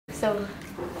So,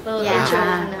 little Yeah,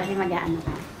 intro. pwede mag-ano.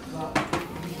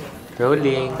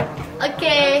 Rolling.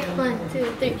 Okay, 1,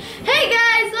 2, 3. Hey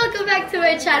guys, welcome back to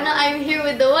my channel. I'm here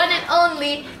with the one and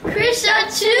only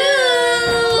KRIESHA CHU.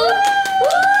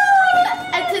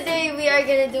 And today we are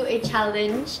gonna do a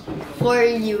challenge for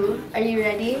you. Are you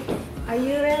ready? Are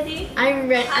you ready? I'm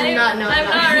ready. I'm not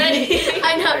ready.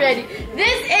 I'm not ready.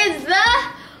 This is the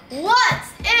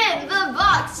What's in the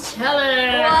Box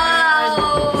challenge.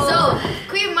 Wow. So,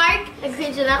 Queen Mark and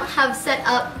Queen Janelle have set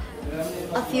up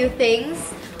a few things.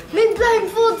 May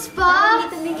blindfolds pa!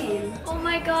 Oh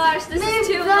my gosh, this May is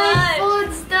too much.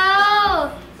 blindfolds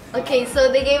daw! Okay,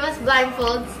 so they gave us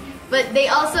blindfolds, but they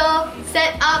also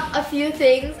set up a few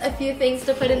things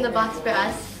to put in the box for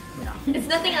us. It's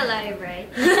nothing alive, right?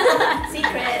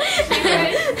 Secret.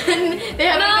 They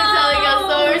haven't been telling us,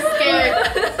 so we're scared.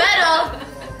 Pero,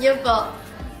 yun po.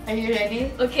 Are you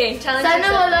ready? Okay, challenge Sana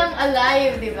accepted. walang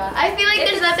alive, diba? I feel like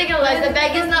there's nothing alive. The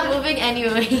bag is not moving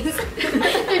anyways.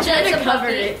 They're trying to cover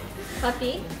it.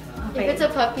 Puppy? If it's a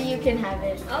puppy, you can have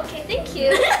it. Okay, thank you.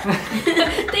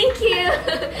 Thank you.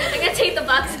 I'm gonna take the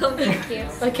box home, thank you.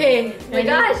 Okay. Oh my ready?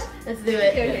 gosh. Let's do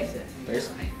it. Okay.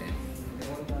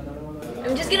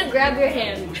 I'm just gonna grab your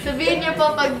hand. Sabihin niyo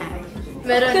po pag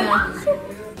meron na.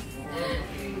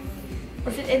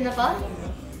 Is it in the box?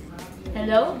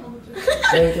 Hello?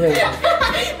 Wait.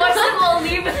 Watch them all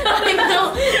leave. I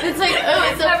know. It's like, oh,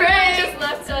 it's a Everyone prank. just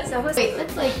left, so I was Wait,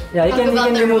 let's like Yeah, you talk can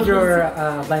about the remove rules. your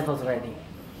blindfolds already.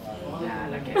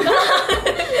 Yeah, like it.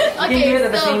 Okay, do it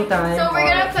at the same time, so we're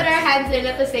or- gonna put our hands in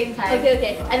at the same time.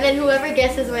 Okay. And then whoever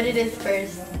guesses what it is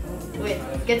first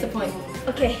gets a point.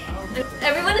 Okay.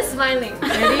 Everyone is smiling.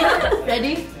 Ready?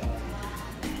 Ready?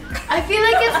 I feel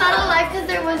like it's not alive because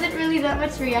there wasn't really that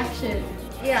much reaction.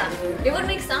 Yeah. It would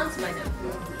make sounds by now.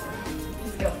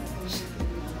 Let's go.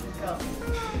 Go.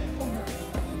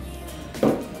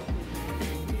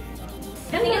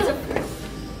 I think it's a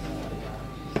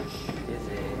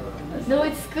No,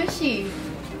 it's squishy.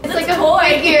 It's That's like a toy.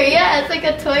 figure. Yeah, it's like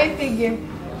a toy figure.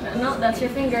 No, that's your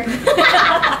finger.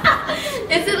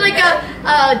 Is it like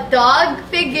a dog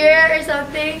figure or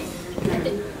something?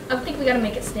 I think we gotta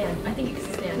make it stand. I think it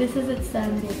can stand. This is it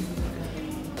standing.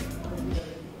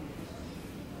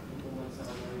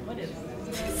 What is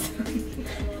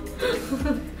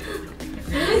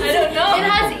I don't know. It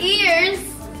has ears.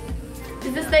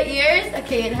 Is this the ears?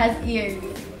 Okay, it has ears.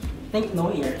 I think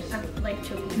no ears. I'm like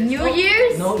choking. New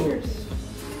ears? No ears.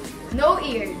 No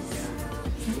ears.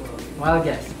 Wild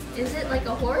guess. Is it like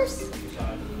a horse?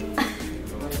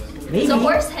 Maybe. It's a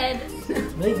horse head.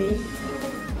 Maybe.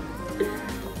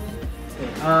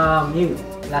 Okay, you.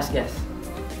 Last guess.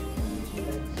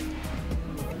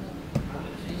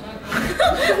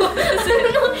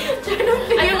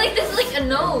 I feel like this is like a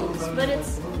nose, but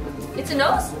it's a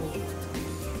nose?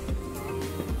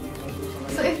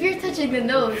 So if you're touching the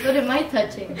nose, what am I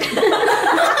touching?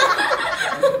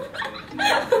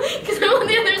 Because I'm on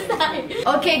the other side.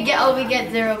 Okay, we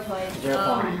get 0 points. 0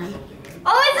 points.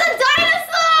 Oh, it's a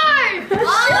dinosaur!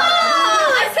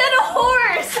 Oh! I said a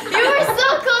horse! You were so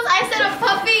close. I said a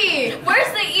puppy.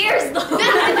 Where's the ears though?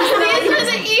 These were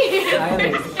the ears.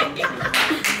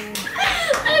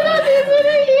 I thought these were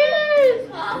the ears.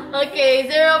 Okay,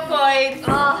 0 points.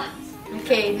 Oh,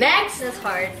 Okay, next. that's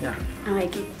hard. Yeah. Okay,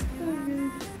 keep.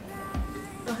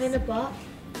 Okay na ba?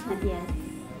 Not yet.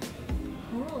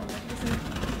 Oh,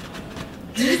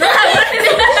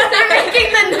 They're making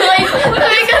the noise to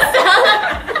make a sound.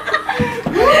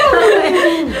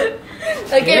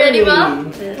 Okay, ready,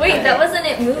 Mom? wait, that wasn't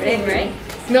it moving, right?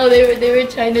 No, they were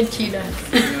trying to cheat us.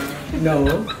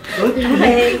 No.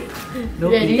 Okay. No.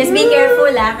 Ready? Just be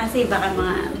careful kasi baka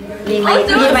mga Oh,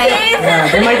 don't say Yeah,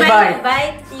 that! they might bite.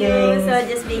 bite you, Things. so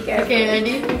just be careful. Okay,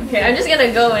 ready? Okay, I'm just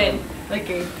gonna go in.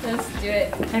 Okay, Let's do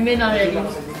it. I'm in already.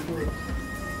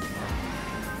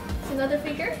 It's another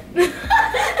finger?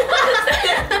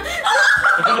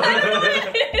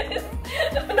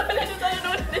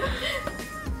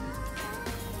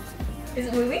 Is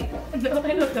it moving? No,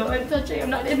 I don't know. I'm touching. I'm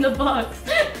not in the box.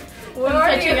 Where I'm are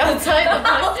touching you? outside the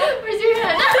box. Where's your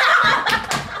hand?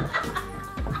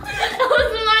 That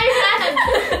was my hand.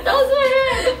 That was my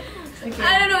hand. Okay.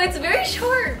 I don't know, it's very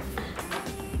short.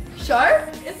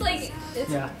 Sharp? It's like, it's...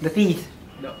 Yeah, the teeth.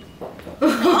 No.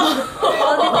 Bye-bye!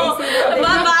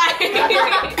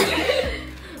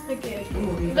 Okay.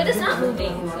 But it's not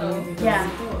moving, so... Yeah.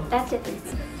 That's it.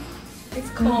 It's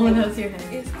cold. That was your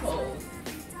hand. It's cold.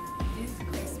 It's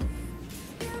cold.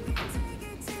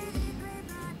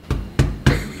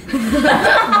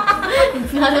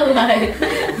 It's not alive.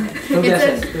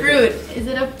 It's a fruit. Is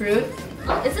it a fruit?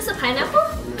 Oh, is this a pineapple?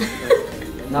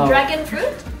 No. Dragon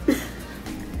fruit?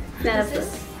 Not a Is fruit.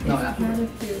 this No, Not a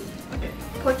fruit. Okay.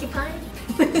 porcupine?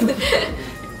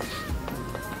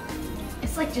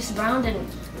 It's like just round and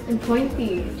And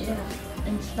pointy. yeah.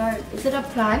 And sharp. Is it a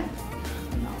plant?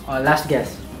 No. Last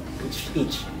guess.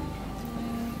 Each.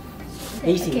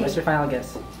 AC, Okay. what's your final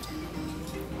guess?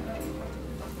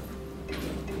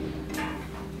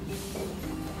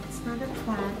 It's not a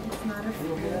plant. It's not a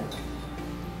fruit.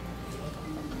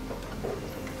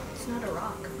 It's not a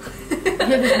rock.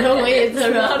 There's no way it's a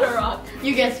not rock. a rock.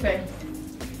 You guess first.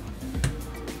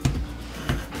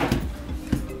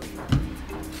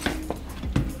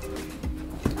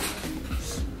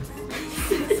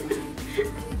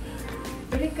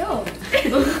 Where'd it go?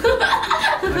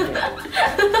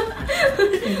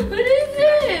 What is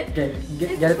it? Okay,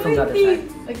 get it from the other side.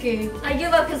 Okay. I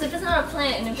give up because if it's not a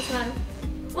plant and if it's not,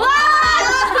 What?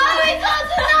 How are we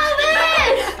supposed to know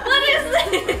this? what is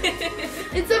this?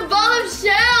 It's a ball of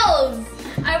shells.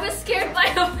 I was scared by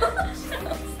a ball of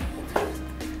shells.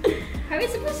 How are we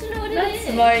supposed to know what it That's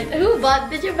is? smart.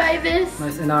 Did you buy this? No,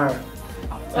 it's in our.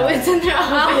 Oh, it's in their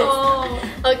office. Oh,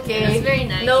 Okay. that's very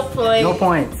nice. No point. No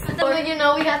points. So, you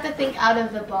know, we have to think out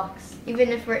of the box. Even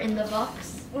if we're in the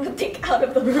box. We'll take out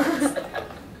of the box.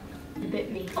 It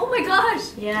bit me. Oh my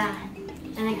gosh! Yeah.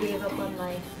 And I gave up on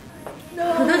life.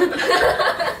 No.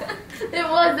 There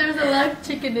was a live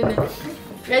chicken in it.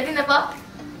 Ready na pa?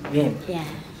 Game. Yeah.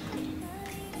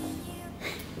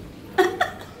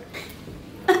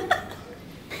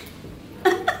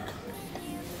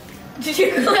 Did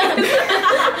you go? I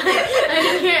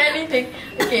didn't hear anything.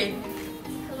 Okay.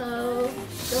 Hello.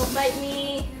 Don't bite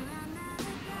me.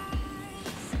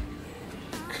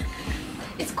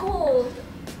 It's cold.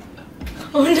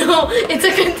 Oh no, it's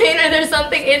a container. There's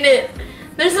something in it.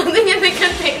 There's something in the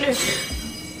container.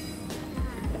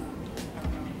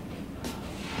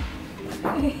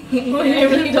 I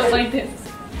really don't like this.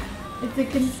 It's a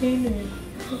container.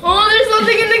 Oh, there's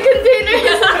something in the container.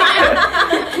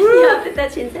 You have to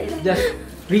touch inside. Just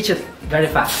reach it very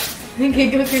fast.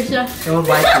 Okay, go Krisha. It will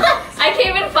bite you. I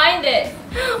can't even find it.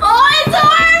 Oh, it's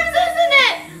worms, isn't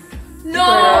it?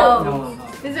 No. No.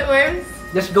 Is it worms?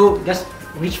 Just go. Just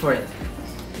reach for it.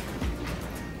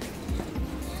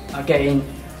 Okay.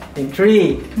 In 3. I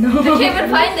can't even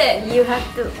find it. You have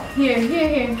to.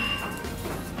 Here.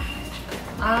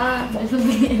 Ah, there's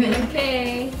something in it.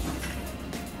 Okay.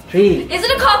 3. Is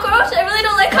it a cockroach? I really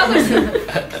don't like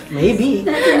cockroaches. Maybe.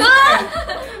 Ah!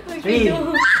 3.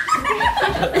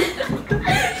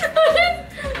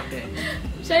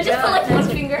 Should I just put like one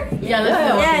finger? Yeah, let's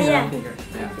go. Yeah. Finger.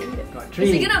 Go. Is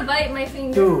 3, he gonna bite my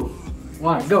finger? 2,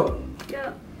 1, go.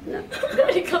 Go. No.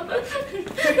 There you go. No, it's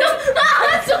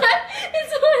one.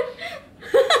 It's one.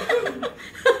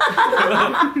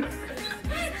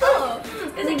 Oh,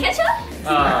 is it ketchup? Go.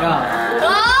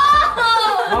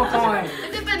 Oh! No point.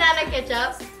 Is it banana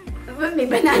ketchup? May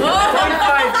banana.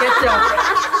 0.5 ketchup.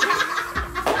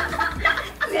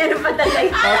 Meron pa talaga.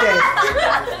 Okay.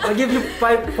 I'll give you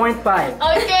 5.5.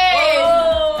 Okay.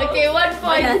 Oh. Okay,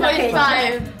 1.5.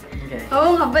 Okay.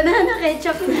 Oo nga, banana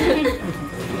ketchup.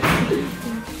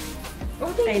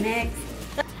 Okay, next.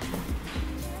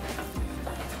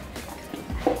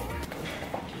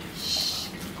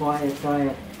 Quiet.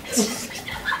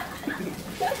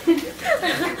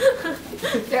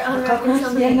 They're unwrapping Getting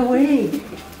something. away.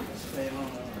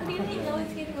 How do you know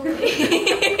it's getting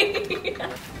away?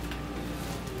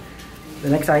 The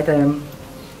next item.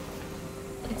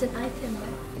 It's an item,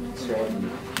 right?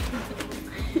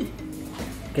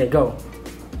 Okay, go.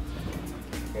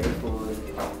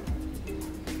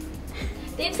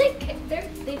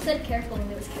 They've said careful when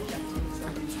it was ketchup. So.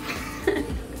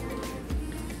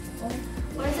 Oh,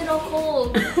 why is it all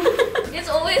cold? It's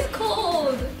always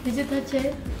cold. Did you touch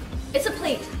it? It's a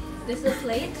plate. This is a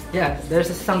plate Yeah, there's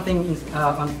something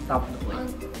on top of the plate.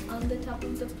 on the top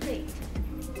of the plate.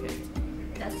 Okay.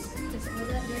 Is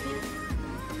that dirty?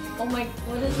 Oh my!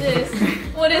 What is this?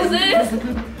 What is this?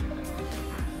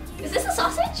 Is this a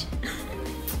sausage?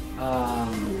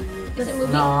 Is it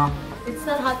moving? No. It's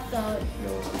not hot dog.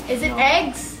 Is it No.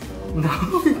 eggs? No.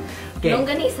 Okay.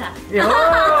 Longanisa. Yo!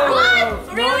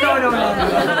 What? Really? No.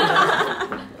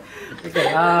 Okay,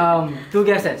 2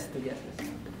 guesses.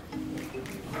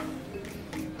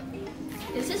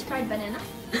 Is this fried banana?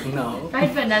 No.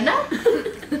 Fried banana?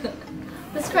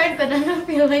 Does fried banana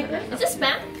feel like that? Is this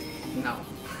spam? No.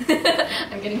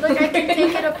 I'm getting Look, I can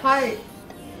take it apart.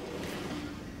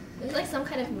 It's like some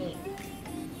kind of meat.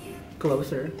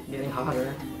 Closer. Getting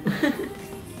hotter.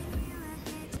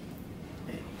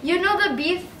 You know the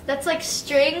beef that's like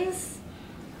strings?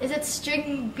 Is it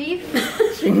string beef?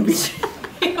 String beans.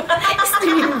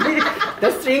 String beans. The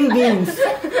string beans.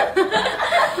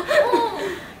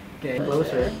 Okay,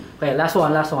 closer. Okay, last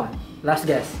one. Last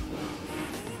guess.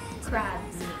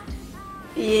 Crabs.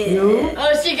 Yeah. You?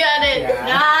 Oh, she got it. Yeah.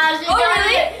 Nah, she got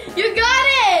really? it. You got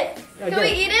it. Can Okay. we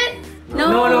eat it?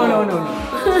 No.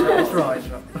 It's raw. Okay.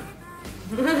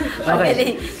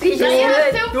 Magaling. Krisha, I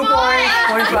have good. 2 2 points.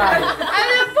 points. 0.5. I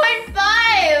have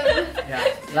 0.5. Yeah.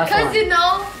 Last Because one. you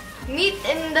know, meat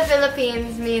in the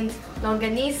Philippines means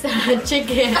longanisa,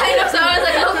 chicken. I know, so I was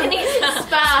like, longanisa.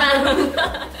 Spam.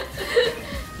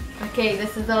 Okay,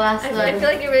 this is the last one. I feel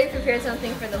like you really prepared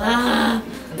something for the last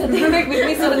one. That they make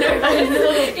me so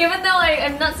nervous. Even though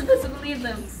I'm not supposed to believe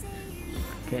them.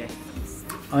 Okay.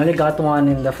 Only got one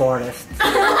in the forest. I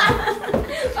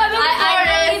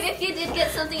believe if you did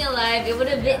get something alive, it would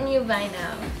have bitten you by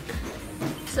now.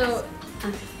 So,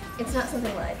 it's not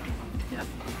something alive.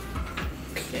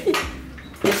 Okay.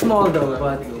 It's small though,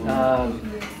 but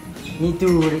need to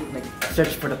like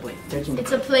search for the plate. Searching.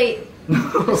 It's a plate.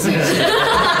 That's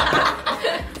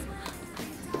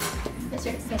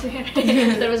right.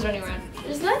 That was running around.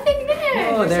 There's nothing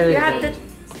there. Oh, there it You is. have to.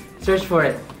 Search for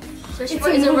it. Search It's for,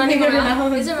 is it running moving around?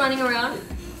 around. Is it running around?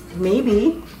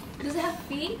 Maybe. Does it have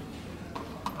feet?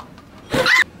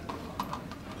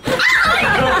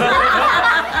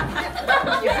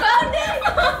 You found it!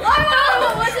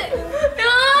 What was it?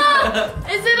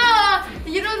 Is it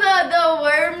you know the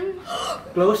worm?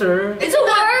 Closer. It's a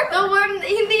worm? The worm,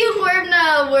 hindi yung worm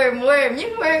na worm.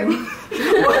 Yung worm.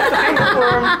 What kind of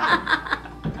worm?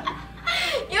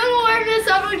 Yung worm na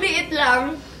sobrang liit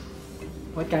lang.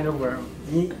 What kind of worm?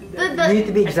 You The- need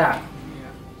to be exact.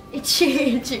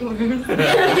 Itchy worm.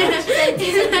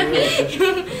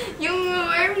 yung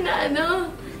worm na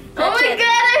ano. Oh my Touch it.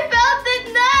 god, I felt it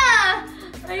na!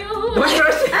 Ayun. Don't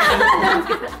trust it.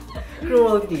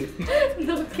 Cruelty.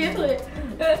 Don't kill it.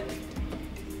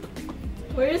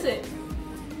 Where is it?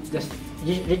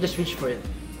 You just reach for it.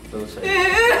 I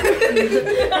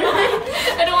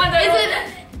don't want that. Is it?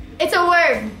 It's a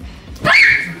worm.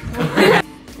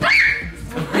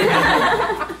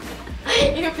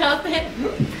 You felt it?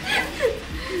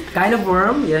 Kind of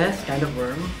worm, yes, kind of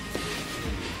worm.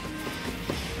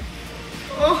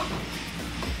 Oh.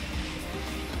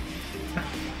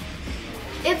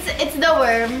 It's the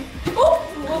worm. I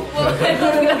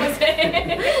don't know what to say.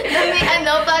 I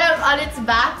know, parang on its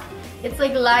back, it's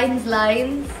like lines. But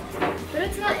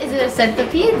it's not. Is it a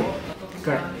centipede?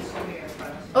 Correct.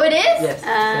 Oh, it is? Yes.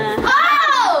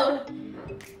 Oh!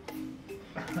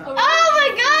 Oh my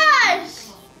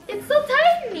gosh! It's so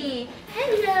tiny.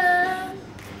 Hello.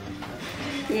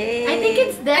 Yay. I think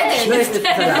it's dead. No, it's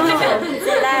alive. It's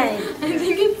alive. I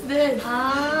think it's dead.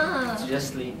 Ah. It's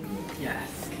just sleep. Yes.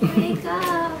 Wake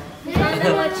up. I don't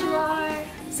know what you are.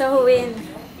 So who win?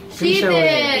 She Krisha did.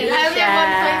 wins. I only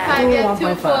have 1.5. You have 2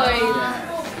 1.5.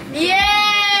 points.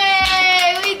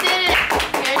 Yay! We did it.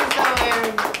 Here's the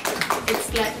worm. It's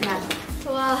like that.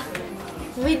 Wow.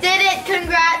 We did it.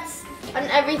 Congrats on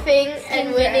everything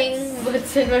and winning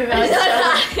what's in my mouth.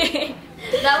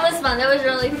 That was fun. That was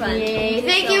really fun. Yay.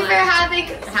 Thank so you for much.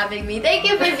 having me. Thank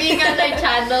you for being on our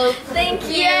channel. Thank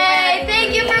you. Yay!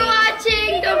 Thank you for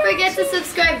watching. Don't forget to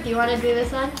subscribe. Do you want to do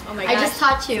this one? Oh my I gosh. just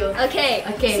taught you. Okay.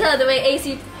 Okay. So the way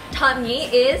AC taught me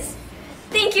is,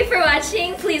 thank you for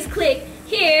watching. Please click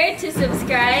here to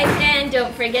subscribe and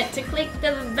don't forget to click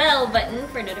the bell button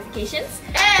for notifications.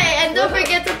 Hey, and don't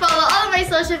forget to follow all of my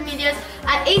social medias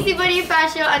at AC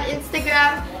Bonifacio on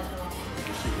Instagram,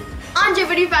 Andree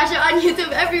Bonifacio on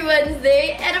YouTube every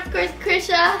Wednesday, and of course,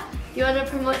 KRIESHA. Do you want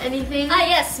to promote anything?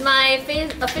 Yes, my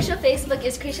official Facebook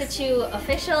is KRIESHA CHU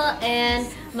official, and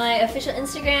my official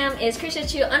Instagram is KRIESHA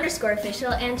CHU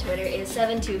 _official, and Twitter is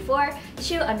 724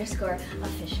 CHU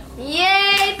 _official.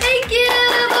 Yay! Thank you.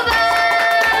 Bye bye.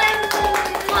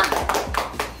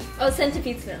 Oh,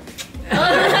 centipede smell.